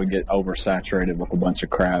figured it would get oversaturated with a bunch of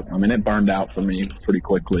crap. I mean, it burned out for me pretty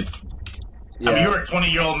quickly. I mean, you're a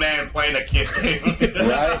 20-year-old man playing a kid game.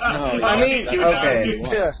 Right? No, yeah. I mean, okay.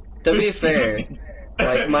 Yeah. To be fair,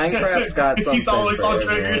 like Minecraft's got something. He's all for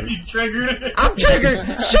triggered. everyone. He's triggered. I'm triggered.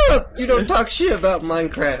 Shut up! You don't talk shit about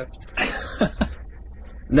Minecraft.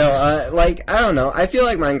 No, like I don't know. I feel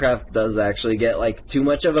like Minecraft does actually get like too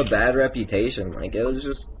much of a bad reputation. Like it was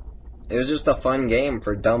just a fun game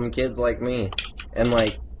for dumb kids like me, and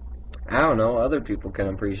like I don't know, other people can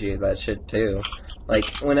appreciate that shit too. Like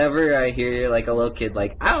whenever I hear like a little kid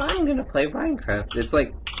like, "Oh, I'm gonna play Minecraft," it's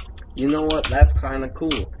like, you know what? That's kind of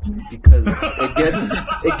cool because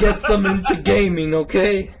it gets them into gaming.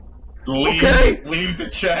 Okay. Okay. Leaves the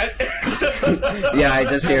chat. Yeah, I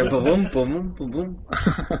just hear boom, boom, boom, boom.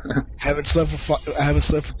 I haven't slept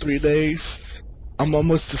for 3 days. I'm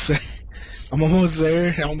almost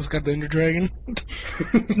there. I almost got the Ender Dragon.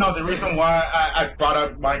 No, the reason why I brought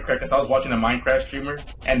up Minecraft because I was watching a Minecraft streamer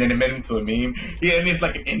and then it made into a meme. Yeah, and it's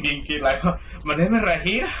like an Indian kid, like, "My name is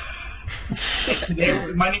Rahir.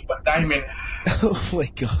 They're mining for diamond." Oh my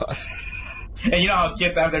god. And you know how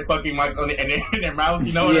kids have their fucking mics on in their mouths,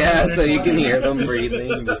 you know? What Yeah, I mean? so you can hear them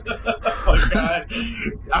breathing. Just- Oh my god.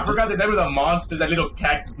 I forgot the name of the monster, that little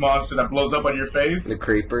cactus monster that blows up on your face. The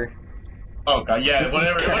creeper. Oh god, yeah,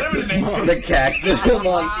 whatever the name is. The cactus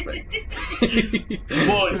monster.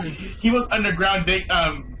 Well, he was underground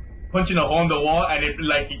punching a hole in the wall and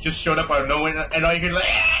he just showed up out of nowhere and all you hear like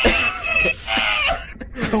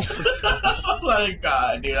like,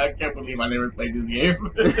 God, dude, I can't believe I never played this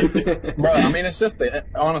game. Bro, I mean,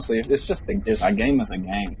 honestly, a game is a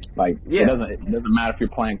game. Like, Yeah. it doesn't matter if you're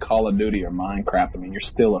playing Call of Duty or Minecraft. I mean, you're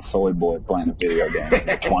still a soy boy playing a video game when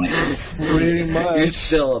you're 20. Pretty much. You're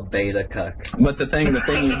still a beta cuck. But the thing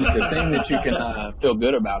that you can feel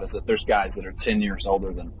good about is that there's guys that are 10 years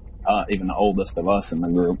older than even the oldest of us in the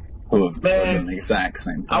group who have done the exact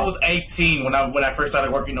same thing. I was 18 when I first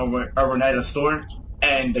started working overnight at a store,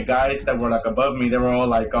 and the guys that were like above me, they were all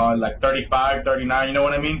like 35, 39. You know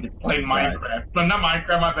what I mean? They playing Minecraft, no, not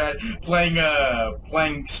Minecraft, my bad. Playing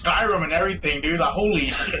Skyrim and everything, dude. Like, holy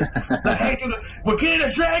shit! Like, hey, dude, we're getting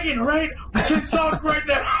a dragon, right? We can talk right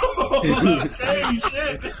now. Hey,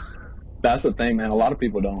 shit. That's the thing, man. A lot of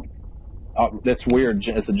people don't. It's weird.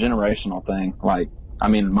 It's a generational thing. Like, I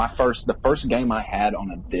mean, the first game I had on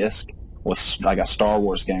a disc was like a Star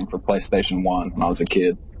Wars game for PlayStation 1 when I was a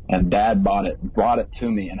kid. And Dad brought it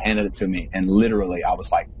to me and handed it to me. And literally, I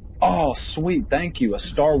was like, "Oh, sweet, thank you, a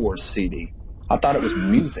Star Wars CD." I thought it was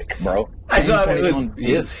music, bro. I thought Ain't it put was on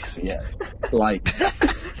discs yet. Like,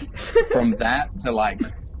 from that to like,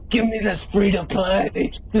 give me this free to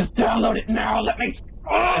play. Just download it now. Let me.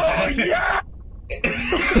 Oh yeah.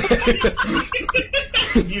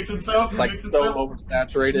 Mutes himself. It's like mutes so himself.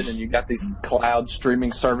 oversaturated, and you got these cloud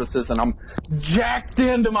streaming services, and I'm jacked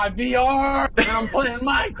into my VR, and I'm playing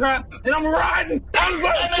Minecraft, and I'm riding. I'm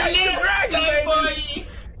going to catch the dragon,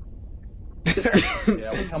 baby.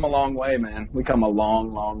 Yeah, we come a long way, man. We come a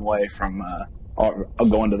long, long way from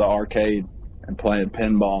going to the arcade and playing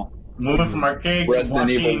pinball. Moving from arcade to Resident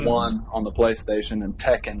watching. Evil 1 on the PlayStation and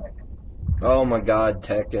Tekken. Oh my god,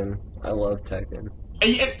 Tekken. I love Tekken.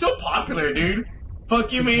 Hey, it's still popular, dude.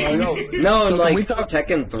 Fuck you, man. No, So and can like we talk-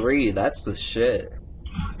 Tekken 3, that's the shit.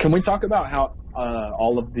 Can we talk about how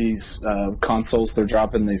all of these consoles, they're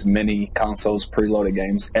dropping these mini consoles, preloaded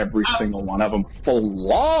games, every single one of them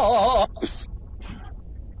flops?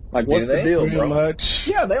 Like, what's the they? deal, Pretty bro? much.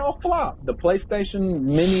 Yeah, they all flop. The PlayStation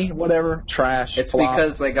Mini, whatever, trash. It's flop.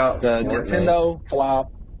 because they got the Fortnite. Nintendo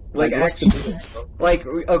flop. Like, what's the actually, deal? like,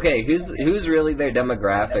 okay, who's really their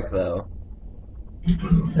demographic though?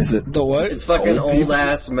 Is it The what? It's fucking Old people? old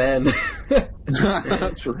ass men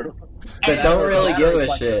true? that don't really Or give a it's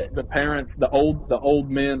like shit. The parents, the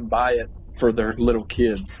old men buy it for their little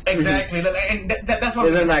kids. Exactly, and that's what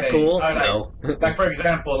Isn't that cool? No. Like for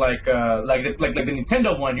example, like the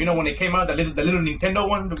Nintendo one. You know when it came out, the little Nintendo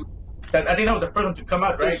one. I think that was the first one to come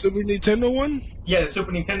out, The right? Super Nintendo one? Yeah, the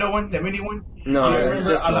Super Nintendo one, the mini one. No, I it's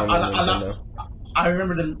just normal Nintendo. I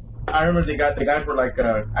remember they got for like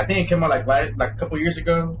I think it came out like a couple years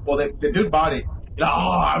ago. Well, the dude bought it. Like,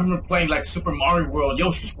 I remember playing like Super Mario World,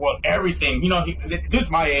 Yoshi's World, everything. You know, the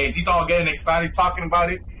dude's my age. He's all getting excited talking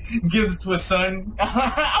about it. Gives it to his son.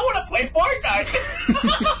 I want to play Fortnite.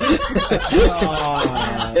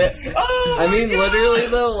 I mean, literally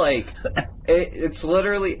though, like it's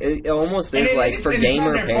literally it almost is like for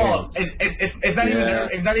gamer parents. It's not even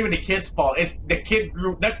it's not even the kid's fault. It's the kid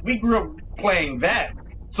we grew up playing that.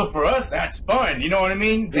 So for us, that's fun. You know what I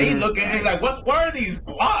mean? They look at it like, what are these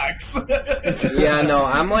blocks? Yeah, no,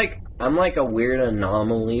 I'm like a weird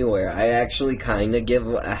anomaly where I actually kind of give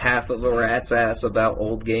a half of a rat's ass about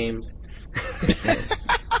old games.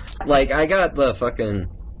 Like I got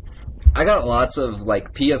lots of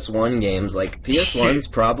like PS1 games. Like PS1's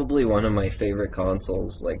probably one of my favorite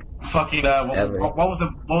consoles. Like fucking what was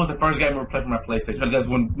the first game we ever played for my PlayStation? Because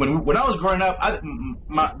when I was growing up,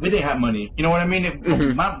 we didn't have money. You know what I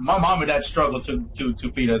mean? My mom and dad struggled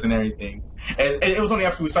to feed us and everything. It was only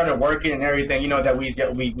after we started working and everything, you know, that we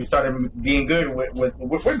started being good.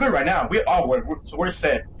 We're good right now. We all work, so we're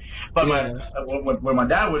set. But when my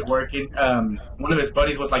dad was working, one of his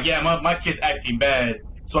buddies was like, "Yeah, my kid's acting bad."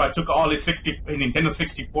 So I took all his Nintendo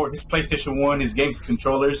 64, his PlayStation 1, his games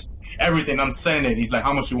controllers, everything. I'm sending it. He's like,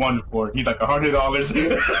 "How much you want it for?" He's like, $100.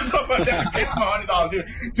 So my dad gave him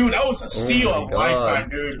 $100, dude. That was a steal of lifetime,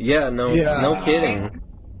 dude. Yeah, no kidding.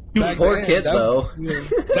 Dude, poor kid though.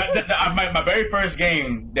 My very first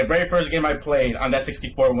game, the very first game I played on that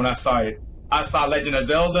 64 when I saw it. I saw Legend of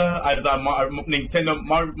Zelda. I saw Nintendo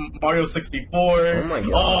Mario 64. Oh my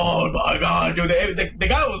god! Oh my god, dude! The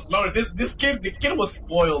guy was loaded. The kid was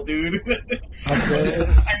spoiled, dude.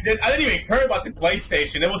 I didn't even care about the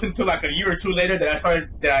PlayStation. It wasn't until like a year or two later that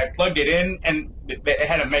I plugged it in and it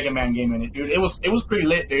had a Mega Man game in it, dude. It was pretty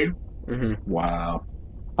lit, dude. Mm-hmm. Wow.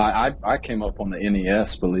 I came up on the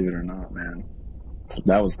NES, believe it or not, man. So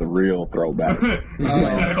that was the real throwback.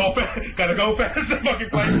 Gotta go fast and fucking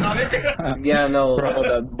play Sonic. Yeah, no. Bro,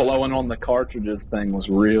 that blowing on the cartridges thing was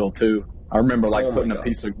real too. I remember like having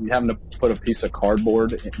to put a piece of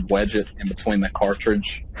cardboard and wedge it in between the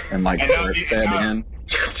cartridge and like where it fed in.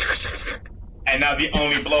 And now the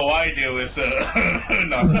only blow I do is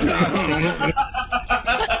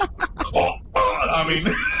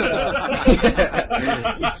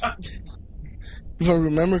If I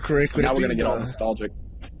remember correctly, Now we're gonna get all nostalgic.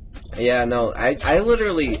 Yeah, no, I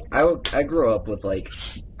grew up with like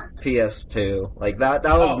PS2, like that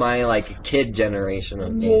was my like kid generation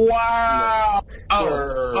of games. Wow!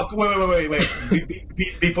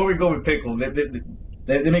 Wait. Before we go with Pickle, let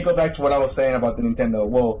me go back to what I was saying about the Nintendo.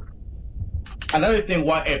 Well, another thing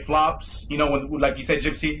why it flops, you know, when like you said,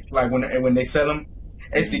 Gypsy, like when they sell them,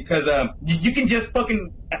 it's because you can just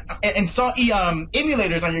fucking install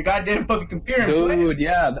emulators on your goddamn fucking computer. Dude,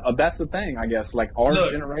 yeah, that's the thing. I guess like our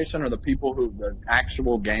generation or the people the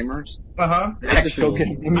actual gamers. They just go get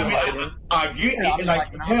an emulator.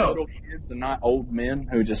 Like not hell, little kids and not old men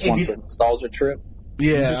who just want the nostalgia trip.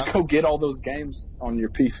 Yeah, just go get all those games on your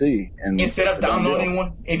PC and instead of downloading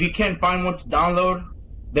one, if you can't find one to download.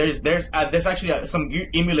 There's actually some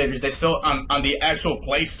emulators they sell on the actual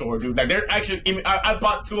Play Store, dude. Like they're actually, I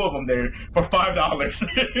bought 2 of them there for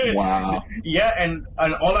 $5. Wow. Yeah, and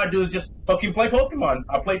all I do is just fucking play Pokemon.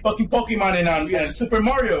 I play fucking Pokemon and Super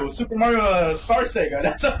Mario Star Sega.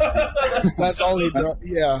 That's all he does.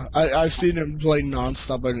 Yeah, I've seen him play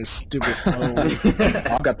nonstop on his stupid phone.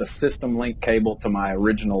 I've got the System Link cable to my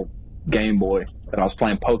original Game Boy that I was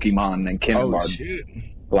playing Pokemon and kindergarten. Oh shit.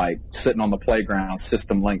 Like sitting on the playground,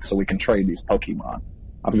 System Link, so we can trade these Pokemon.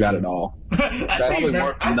 I've got it all. That's probably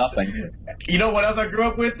worth nothing. You know what else I grew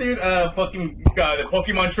up with, dude? The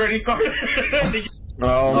Pokemon trading card.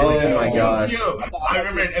 Oh my gosh! Yo, I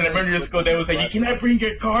remember in elementary school they would say you cannot bring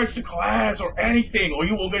your cards to class or anything, or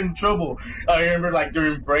you will get in trouble. I remember like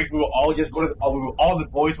during break we would all just go to all the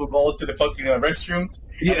boys would go to the fucking restrooms.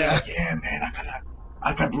 Yeah, like, yeah, man,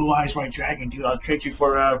 I got Blue Eyes White Dragon, dude. I'll trade you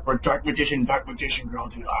for Dark Magician girl,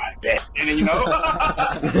 dude. All right, bet. And then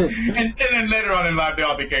and then later on in life they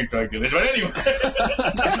all became drug dealers. But anyway.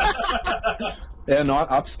 Yeah, no,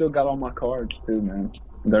 I've still got all my cards too, man.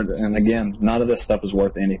 And again, none of this stuff is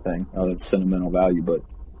worth anything other than sentimental value. But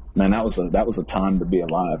man, that was a time to be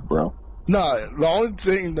alive, bro. No, the only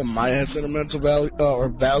thing that might have sentimental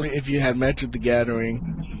value if you had Magic the Gathering.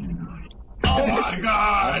 Oh my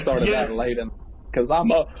god! I started that late in because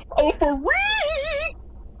I'm a freak.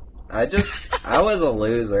 I was a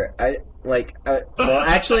loser. Well,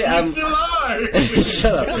 actually, You I'm. still are.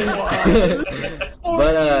 Shut up.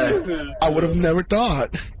 But I would have never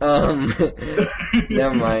thought.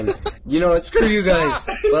 never mind. You know what? Screw you guys.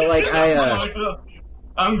 But like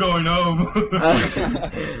I'm going home.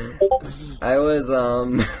 I was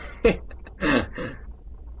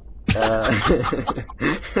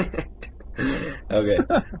okay.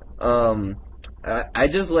 I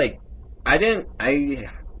just I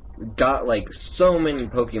got like so many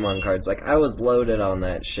Pokemon cards. Like I was loaded on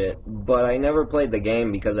that shit, but I never played the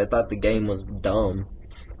game because I thought the game was dumb.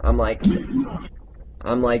 I'm like,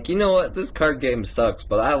 you know what? This card game sucks,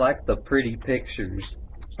 but I like the pretty pictures.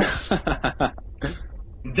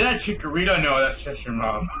 That Chikorita? No, that's just your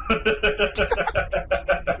mom.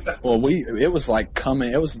 Well, it was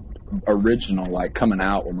original, like coming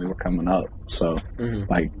out when we were coming up. So,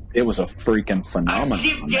 like, it was a freaking I phenomenon.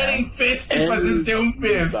 keep getting fisted by this damn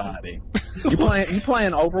fist. Everybody. You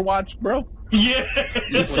playing Overwatch, bro? Yeah.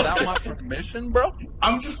 Without my permission, bro?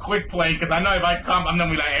 I'm just quick playing because I know if I come, I'm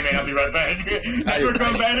gonna be like, hey man, I'll be right back. Never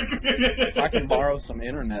come back. If I can borrow some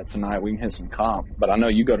internet tonight, we can hit some comp. But I know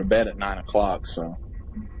you go to bed at 9 o'clock, so.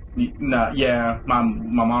 Nah, yeah, my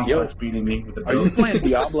mom starts beating me with the Are bill. you playing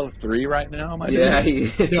Diablo 3 right now, my Yeah.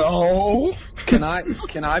 dude? No. Can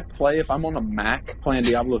I play if I'm on a Mac playing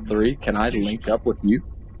Diablo 3? Can I link up with you?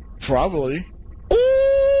 Probably.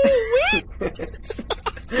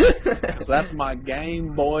 'Cause that's my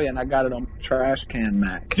Game Boy, and I got it on trash can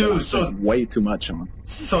Mac. Dude, I so- spent way too much on.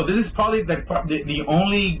 So this is probably the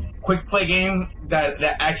only quick play game that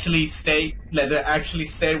actually that actually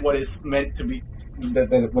said what it's meant to be,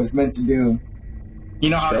 that what it's meant to do. You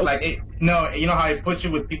know how it's like you know how it puts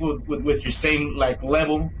you with people with your same like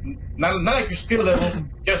level, not like your skill level,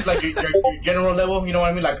 just like your general level. You know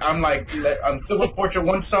what I mean? Like I'm Silver Portrait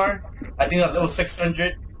 1 star. I think I'm level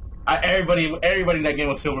 600. Everybody in that game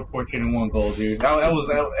was Silver Portrait and 1 gold, dude.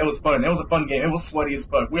 It was fun. It was a fun game. It was sweaty as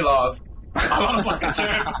fuck. We lost. I lost like a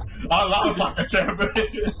champ. I lost like a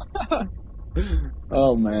champ.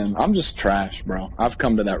 Oh man, I'm just trash, bro. I've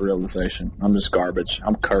come to that realization. I'm just garbage.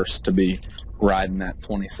 I'm cursed to be riding that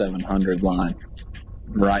 2700 line,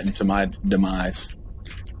 right into my demise.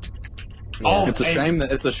 Oh, It's a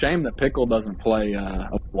shame that Pickle doesn't play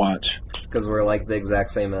Watch. Because we're like the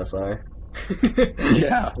exact same SR.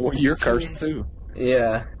 Yeah, well, you're cursed too.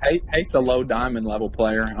 Yeah. Hate's a low diamond level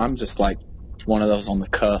player. I'm just like one of those on the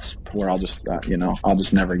cusp where I'll just I'll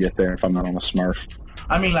just never get there if I'm not on a Smurf.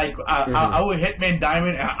 I mean, like, I would Hitman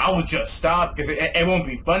Diamond, and I would just stop because it won't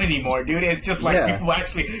be fun anymore, dude. It's just like people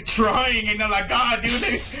actually trying, and they're like, God,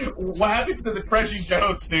 dude, what happened to the depression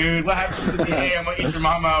jokes, dude? What happened to the, hey, I'm gonna eat your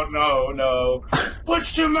mom out? No.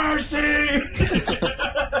 What's your mercy?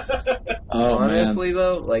 Oh, Honestly,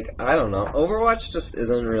 though, like, I don't know. Overwatch just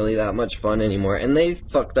isn't really that much fun anymore, and they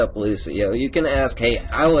fucked up Lucio. You can ask, hey,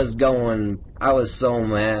 I was so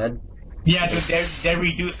mad. Yeah, dude, they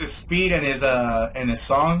reduced his speed and his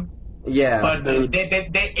song. Yeah. But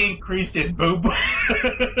they increased his boob.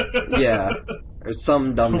 Yeah. Or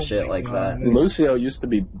some dumb shit like that. Lucio used to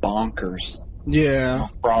be bonkers. Yeah.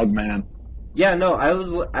 Frogman. Yeah, no,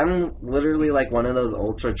 I'm literally like one of those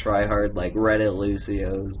ultra tryhard like Reddit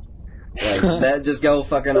Lucios. Like that just go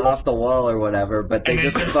fucking off the wall or whatever, but they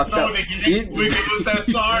just fucked up. We can use that.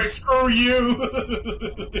 Sorry, screw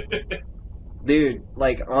you. Dude,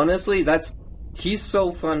 like honestly, he's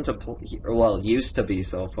so fun to play. Well, used to be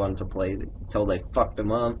so fun to play until they fucked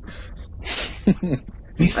him up.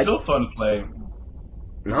 He's still fun to play.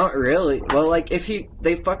 Not really. Well, like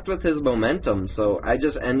they fucked with his momentum, so I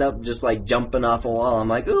just end up just like jumping off a wall. I'm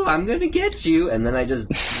like, ooh, I'm gonna get you, and then I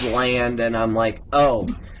just land, and I'm like, oh,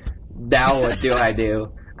 now what do I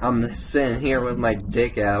do? I'm sitting here with my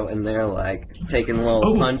dick out, and they're like taking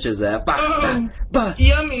little punches at.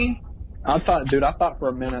 Yummy. I thought for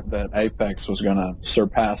a minute that Apex was gonna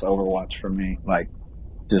surpass Overwatch for me, like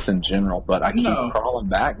just in general. But I keep crawling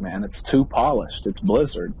back, man. It's too polished. It's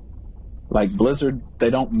Blizzard. Like Blizzard, they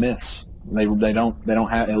don't miss. They don't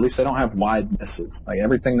have, at least they don't have wide misses. Like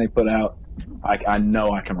everything they put out, I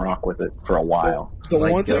know I can rock with it for a while. The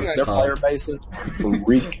Like one thing Their player bases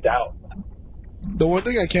freaked out. The one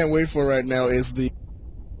thing I can't wait for right now is the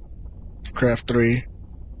Warcraft 3.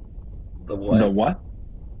 The what? The what?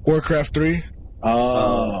 Warcraft 3.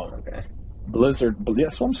 Oh, okay. Blizzard.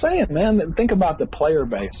 That's what I'm saying, man. Think about the player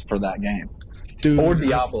base for that game. Dude. Or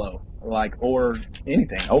Diablo. Or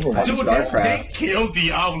anything. Overwatch. Dude, StarCraft. they killed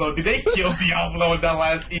Diablo. Did they kill Diablo in that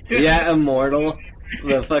last season? Yeah, Immortal.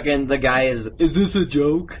 The guy is this a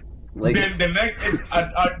joke? Like, The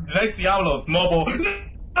next Diablo is mobile.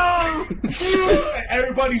 no!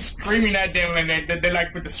 Everybody's screaming at them, and they're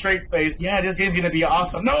like with the straight face. Yeah, this game's gonna be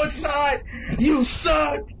awesome. No, it's not. You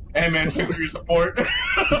suck. Hey man, thanks for your support.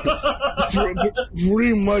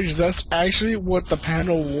 Pretty much, that's actually what the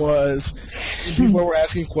panel was. People were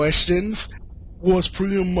asking questions. Was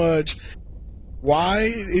pretty much,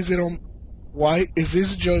 why is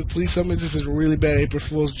this a joke? Please tell me this is a really bad April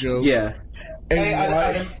Fool's joke. Yeah. And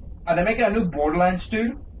Hey, are they making a new Borderlands,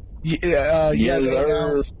 dude?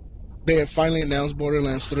 They have finally announced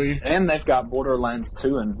Borderlands 3. And they've got Borderlands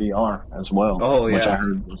 2 in VR as well. Oh, Which yeah. I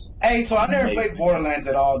heard was Hey, so I never played Borderlands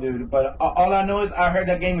at all, dude. But all I know is I heard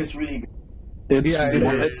that game is really good.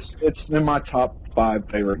 it's in my top 5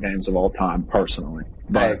 favorite games of all time, personally.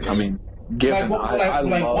 But I mean, given I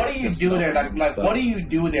love what do you this do stuff there? and stuff. What do you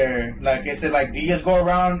do there? Like, is it like, do you just go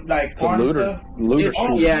around like It's a farm looter. stuff? Looter It's-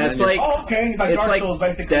 shooter, yeah, man. it's like- Oh, okay. Like It's Dark like Souls,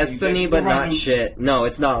 basically. Destiny, Like, but you're not running- shit. No,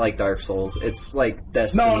 it's not like Dark Souls. It's like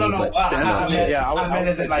Destiny, No. but I not mean, shit. yeah, I meant would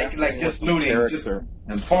as say in like definitely just with looting, character just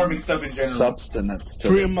and farming stuff in general. substance to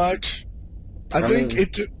Pretty it. much. I I think mean-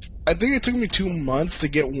 it took me 2 months to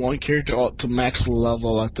get one character to max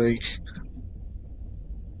level, I think.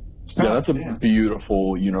 Yeah, that's a Yeah.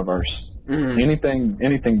 beautiful universe. Mhm.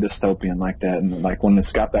 Anything dystopian like that, and like when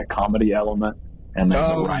it's got that comedy element and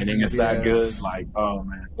then the writing is that yes. good. Like, oh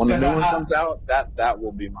man, when the new one comes out, that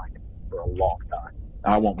will be my game for a long time.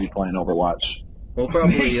 I won't be playing Overwatch. We'll He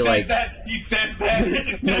probably says like, that. He says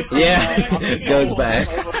that. yeah, it goes back.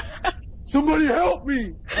 Somebody help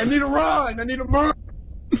me! I need a ride. I need a burn.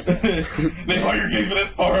 They are your games with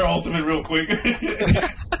this power ultimate real quick.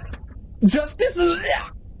 Justice is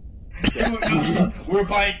We were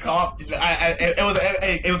playing comp. It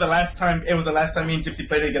was the last time. It was the last time me and Gypsy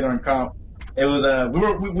played together in comp. It was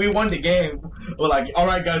we won the game. We're like, all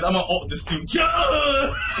right, guys, I'm gonna ult this team.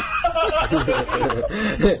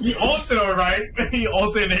 He ulted, all right. He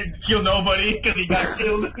ulted and didn't kill nobody because he got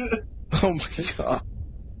killed. Oh my god.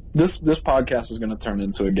 This podcast is going to turn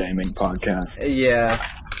into a gaming podcast. yeah,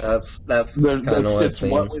 that's kind of what it It's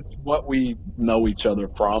seems. what we know each other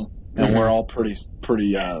from, and Mhm. we're all pretty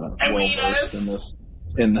well versed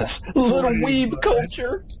in this little weeb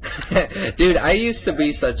culture. Dude, I used to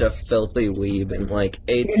be such a filthy weeb in like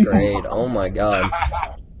 8th grade. Oh my god.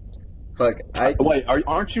 Fuck, Wait,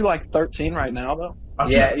 aren't you like 13 right now though?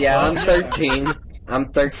 yeah, I'm 13.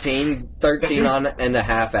 I'm 13 on and a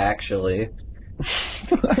half actually.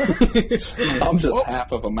 I'm just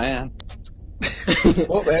half of a man.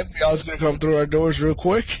 Well, the FBI's gonna come through our doors real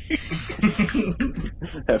quick.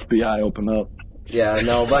 FBI, open up. Yeah,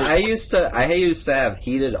 no, but I used to have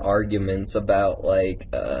heated arguments about like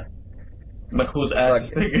Like whose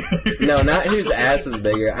ass is bigger? no, not whose ass is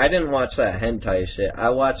bigger. I didn't watch that hentai shit. I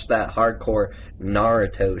watched that hardcore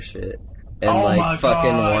Naruto shit and Oh my like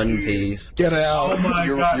fucking God, One dude. Piece. Get out. Oh my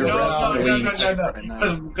You're god! right No. right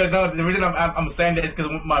now. Because the reason I'm saying that is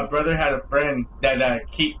because my brother had a friend that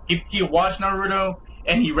he watched Naruto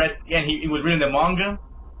and he was reading the manga.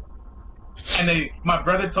 And then my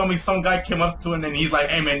brother told me some guy came up to him and he's like,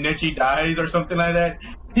 "Hey man, Nechi dies" or something like that.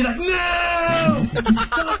 He's like, "No! Don't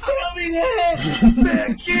tell me that!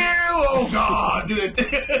 Thank you!" Oh god, dude!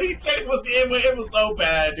 He said it was so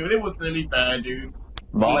bad, dude. It was really bad, dude.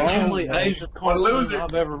 The Like, only Asian what a cartoon loser.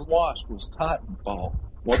 I've ever watched was Titanfall.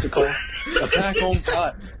 What's it called? Attack on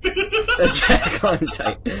Titan. Attack on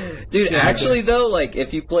Titan. Dude, actually though, like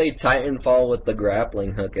if you play Titanfall with the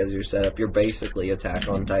grappling hook as your setup, you're basically Attack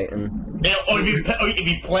on Titan. Yeah, or if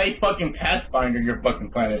you play fucking Pathfinder, you're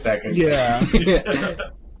fucking playing Attack on Yeah.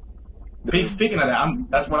 Speaking of that,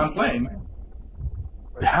 that's what I'm playing.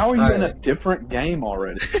 How are you in a Alright. different game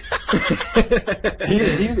already?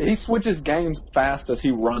 He switches games fast as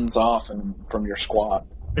he runs off from your squad.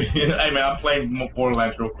 Hey man, I'm playing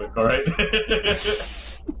Borderlands real quick, alright?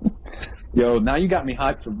 Yo, now you got me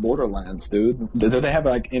hyped for Borderlands, dude. Do they have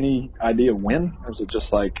like any idea when, or is it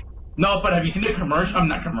just like? No, but have you seen the commercial? I'm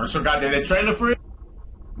not commercial, goddamn, the trailer for it?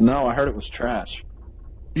 No, I heard it was trash.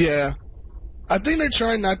 Yeah. I think they're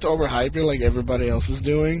trying not to overhype it like everybody else is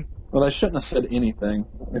doing. Well, they shouldn't have said anything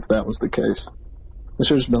if that was the case. They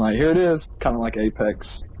should have just been like, "Here it is," kind of like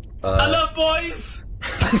Apex. I love boys!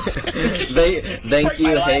 Thank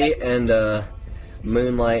you, Hate and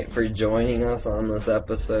Moonlight, for joining us on this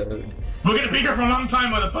episode. We're gonna be here for a long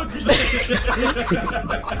time, motherfuckers!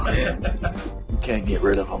 You can't get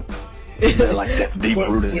rid of them. They're like that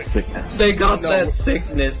deep-rooted sickness. They got No. that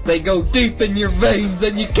sickness. They go deep in your veins,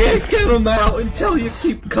 and you can't get them out until you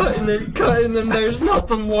keep cutting and cutting, and there's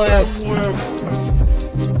nothing left.